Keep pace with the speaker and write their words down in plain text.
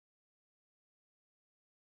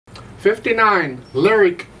59,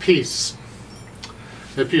 lyric piece.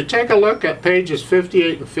 If you take a look at pages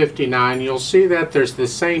 58 and 59, you'll see that there's the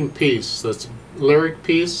same piece, this lyric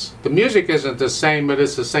piece. The music isn't the same, but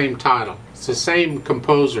it's the same title. It's the same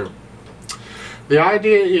composer. The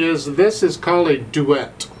idea is this is called a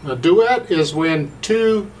duet. A duet is when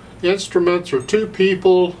two instruments or two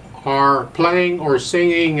people are playing or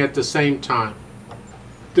singing at the same time.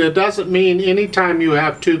 That doesn't mean anytime you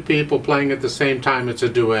have two people playing at the same time it's a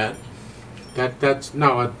duet.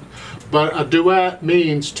 But a duet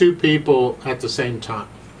means two people at the same time.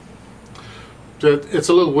 It's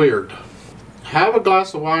a little weird. Have a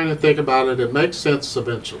glass of wine and think about it. It makes sense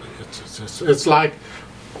eventually. It's like,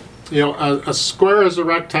 you know, a square is a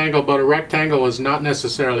rectangle, but a rectangle is not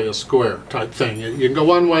necessarily a square type thing. You can go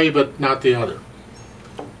one way, but not the other.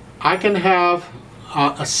 I can have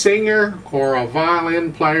a singer or a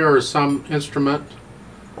violin player or some instrument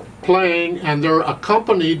playing, and they're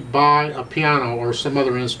accompanied by a piano or some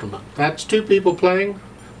other instrument. That's two people playing.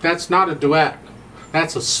 That's not a duet.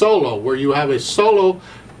 That's a solo, where you have a solo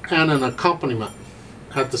and an accompaniment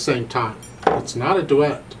at the same time. It's not a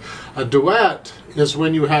duet. A duet is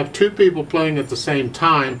when you have two people playing at the same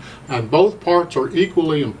time and both parts are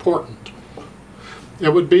equally important.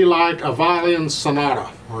 It would be like a violin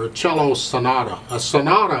sonata or a cello sonata. A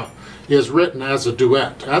sonata is written as a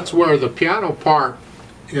duet. That's where the piano part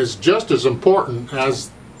is just as important as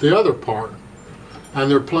the other part, and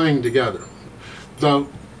they're playing together. The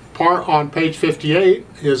part on page 58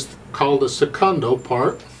 is called the secondo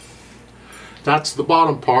part. That's the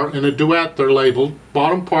bottom part. In a duet they're labeled.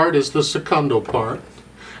 Bottom part is the secondo part,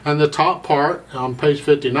 and the top part on page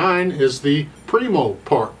 59 is the primo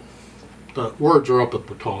part. The words are up at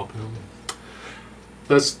the top.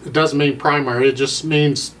 It doesn't mean primary, it just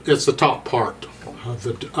means it's the top part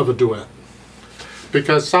of a duet.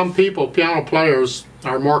 Because some people, piano players,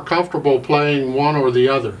 are more comfortable playing one or the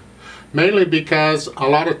other. Mainly because a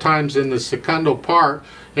lot of times in the secondo part,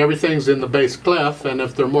 everything's in the bass clef, and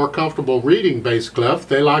if they're more comfortable reading bass clef,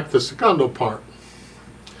 they like the secondo part.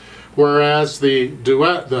 Whereas the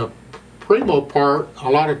duet, the primo part, a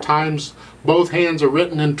lot of times both hands are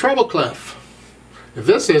written in treble clef. If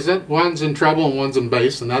this isn't, one's in treble and one's in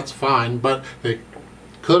bass, and that's fine, but they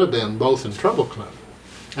could have been both in treble clef.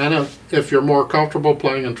 And if you're more comfortable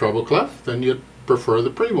playing in treble clef, then you'd prefer the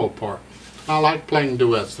primo part. I like playing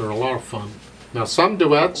duets, they're a lot of fun. Now some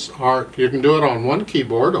duets are, you can do it on one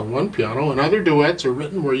keyboard, on one piano, and other duets are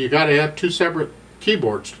written where you got to have two separate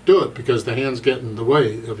keyboards to do it because the hands get in the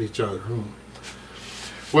way of each other.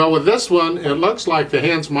 Well, with this one, it looks like the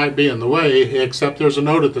hands might be in the way, except there's a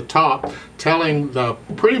note at the top telling the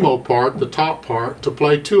primo part, the top part, to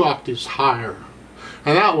play 2 octaves higher.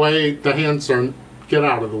 And that way the hands get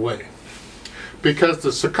out of the way. Because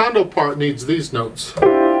the secondo part needs these notes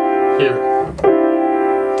here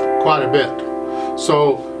quite a bit.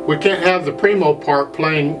 So we can't have the primo part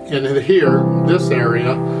playing in here, this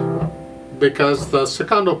area, because the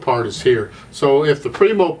secondo part is here. So if the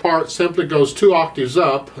primo part simply goes 2 octaves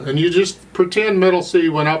up, and you just pretend middle C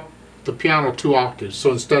went up the piano 2 octaves.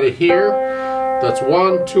 So instead of here, that's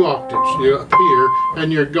 1, 2 octaves. You up here,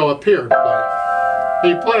 and you go up here to play.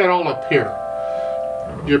 You play it all up here.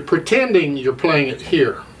 You're pretending you're playing it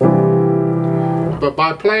here. But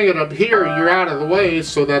by playing it up here, you're out of the way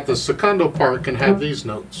so that the secondo part can have these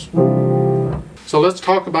notes. So let's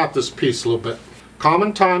talk about this piece a little bit.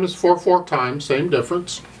 Common time is 4/4 time, same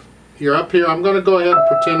difference. You're up here. I'm going to go ahead and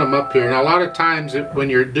pretend I'm up here. Now a lot of times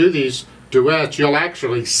when you do these duets, you'll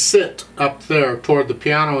actually sit up there toward the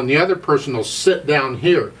piano, and the other person will sit down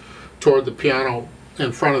here toward the piano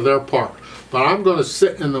in front of their part. But I'm going to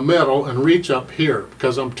sit in the middle and reach up here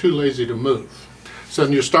because I'm too lazy to move. So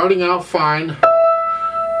when you're starting out fine,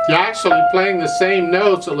 you're actually playing the same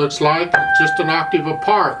notes, it looks like, just an octave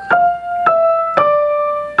apart.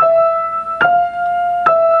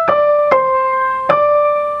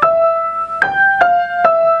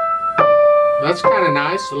 That's kind of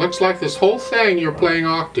nice. It looks like this whole thing you're playing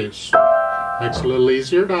octaves. Makes it a little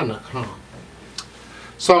easier, doesn't it? Huh?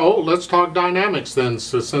 So let's talk dynamics then,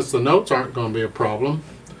 since the notes aren't going to be a problem.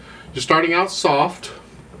 You're starting out soft,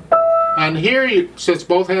 and here, since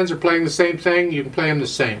both hands are playing the same thing, you can play them the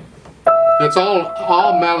same. It's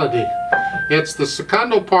all melody. It's the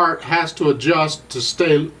secondo part has to adjust to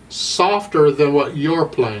stay softer than what you're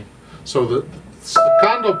playing. So the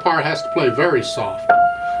secondo part has to play very soft.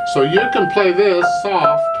 So you can play this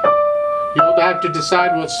soft. You'll have to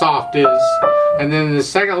decide what soft is. And then in the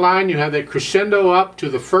second line you have that crescendo up to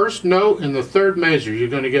the first note in the third measure. You're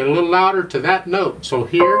going to get a little louder to that note. So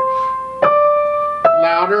here,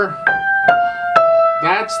 louder.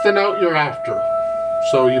 That's the note you're after.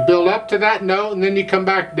 So you build up to that note and then you come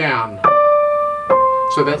back down.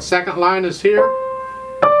 So that second line is here.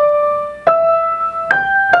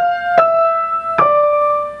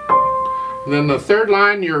 And then the third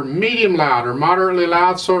line, you're medium loud or moderately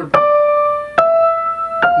loud, sort of.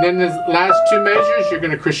 And then the last two measures, you're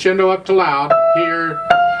going to crescendo up to loud. Here,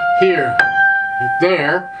 here,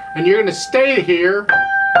 there. And you're going to stay here.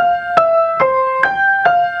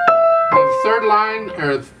 And the third line,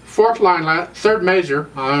 or fourth line, third measure,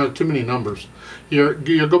 too many numbers.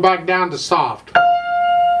 You'll go back down to soft.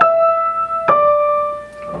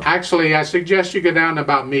 Actually, I suggest you go down to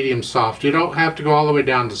about medium soft. You don't have to go all the way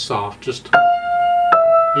down to soft. Just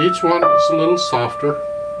each one is a little softer.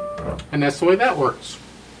 And that's the way that works.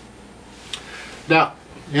 Now,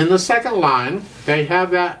 in the second line, they have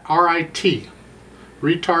that RIT,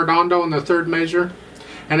 retardando in the third measure.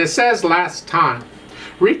 And it says last time.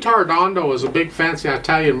 Retardando is a big fancy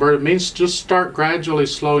Italian word. It means just start gradually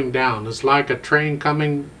slowing down. It's like a train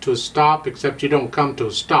coming to a stop, except you don't come to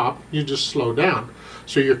a stop. You just slow down.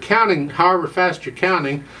 So you're counting, however fast you're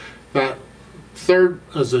counting, that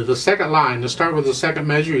the second line, to start with the second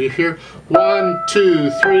measure, you hear 1, 2,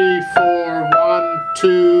 3, 4, 1,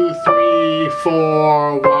 2, 3,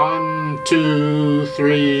 4, 1, 2,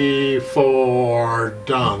 3, 4,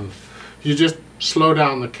 done. You just slow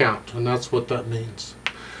down the count, and that's what that means.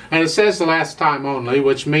 And it says the last time only,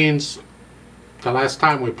 which means the last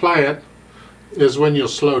time we play it is when you'll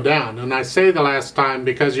slow down. And I say the last time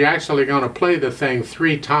because you're actually going to play the thing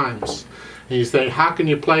 3 times. And you say, how can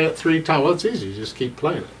you play it 3 times? Well, it's easy. You just keep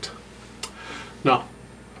playing it. Now,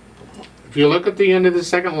 if you look at the end of the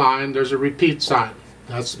second line, there's a repeat sign.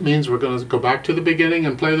 That means we're going to go back to the beginning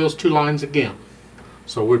and play those 2 lines again.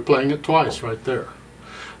 So we're playing it twice right there.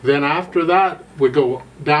 Then after that, we go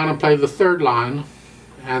down and play the third line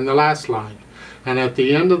and the last line. And at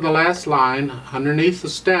the end of the last line, underneath the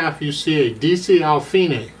staff, you see a DC al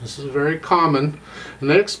fine. This is very common. And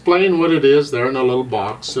they explain what it is there in a little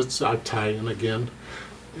box. It's Italian again.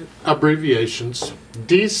 Abbreviations.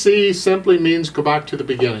 DC simply means go back to the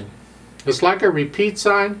beginning. It's like a repeat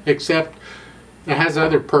sign, except it has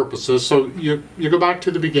other purposes. So you go back to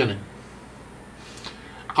the beginning.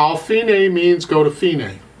 Al fine means go to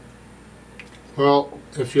fine. Well,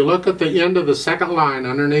 if you look at the end of the second line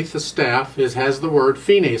underneath the staff, it has the word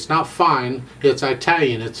fine. It's not fine, it's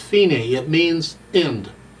Italian. It's fine. It means end,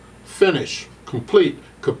 finish, complete,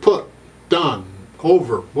 kaput, done,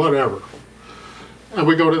 over, whatever. And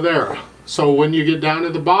we go to there. So when you get down to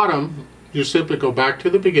the bottom, you simply go back to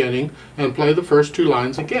the beginning and play the first 2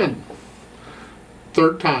 lines again.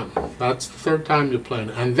 Third time. That's the third time you're playing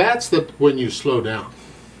it. And that's when you slow down.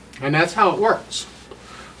 And that's how it works.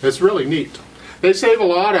 It's really neat. They save a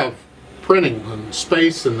lot of printing and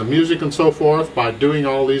space and the music and so forth by doing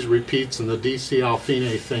all these repeats and the DC al fine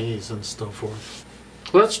thingies and so forth.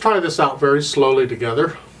 Let's try this out very slowly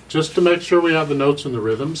together, just to make sure we have the notes and the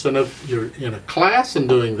rhythms. And if you're in a class and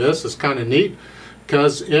doing this, it's kind of neat,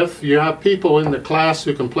 because if you have people in the class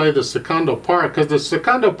who can play the secondo part, because the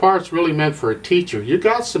secondo part's really meant for a teacher. You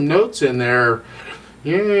got some notes in there.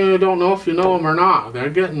 You don't know if you know them or not. They're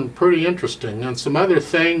getting pretty interesting. And some other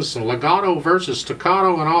things, legato versus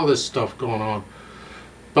staccato and all this stuff going on.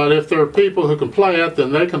 But if there are people who can play it,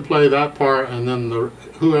 then they can play that part, and then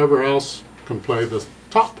whoever else can play the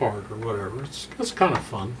top part or whatever. It's kind of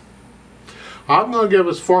fun. I'm going to give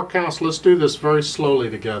us 4 counts. Let's do this very slowly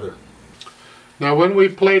together. Now when we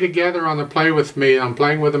play together on the Play With Me, I'm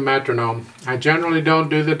playing with a metronome. I generally don't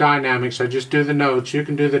do the dynamics, I just do the notes. You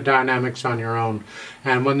can do the dynamics on your own.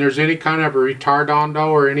 And when there's any kind of a retardando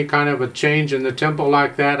or any kind of a change in the tempo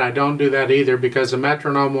like that, I don't do that either, because the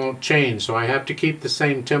metronome won't change. So I have to keep the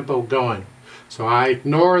same tempo going. So I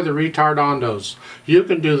ignore the retardandos. You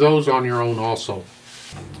can do those on your own also.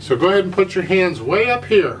 So go ahead and put your hands way up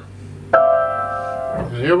here.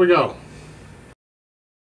 And here we go.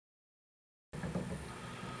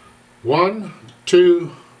 1,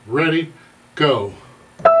 2, ready, go.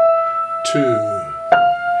 2,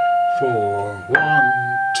 4, 1,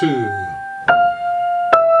 2. 1,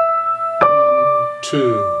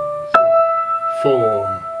 2,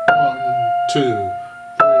 4, 1, 2,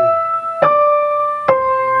 3.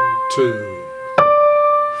 2,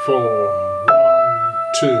 4, 1,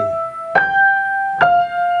 2.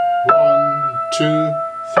 1, 2,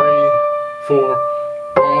 3, 4.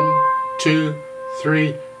 1, 2,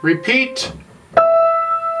 3. Repeat.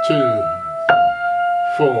 2,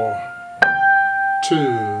 4, 2,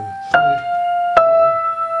 3,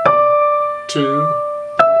 2,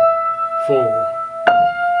 4,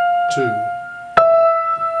 2,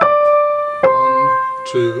 1,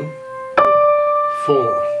 2,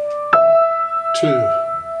 4, 2,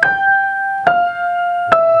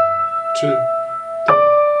 2,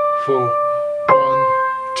 4, 1,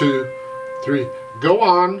 2, 3. Go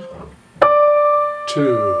on. 2,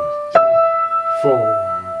 3, 4,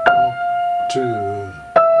 2,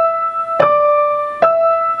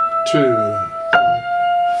 2,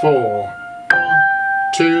 4,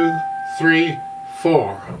 2, 3,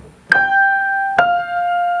 4.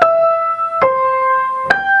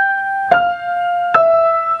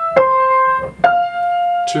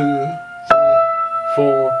 2, 3,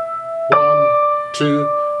 4, 1, 2,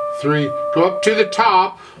 3. Go up to the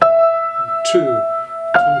top. 2, 2,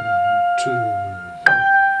 2,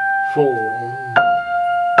 4,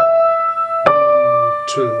 1,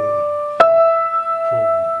 2, 4,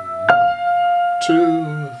 2,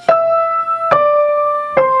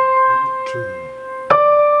 2,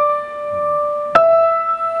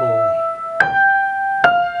 4,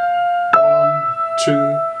 1,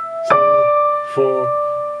 2, 3, 4.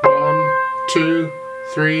 1, 2,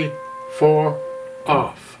 3, 4,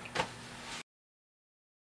 off.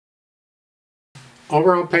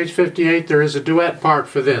 Over on page 58 there is a duet part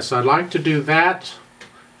for this. I'd like to do that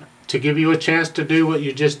to give you a chance to do what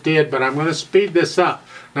you just did, but I'm going to speed this up.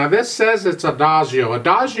 Now this says it's adagio.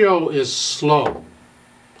 Adagio is slow.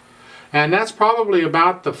 And that's probably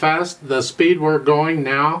about the speed we're going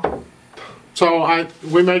now. So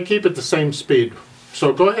we may keep it the same speed.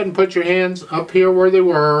 So go ahead and put your hands up here where they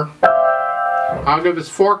were. I'll give us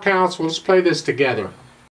 4 counts. We'll just play this together.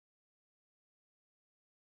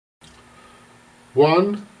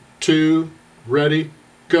 1, 2, ready,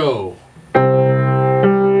 go.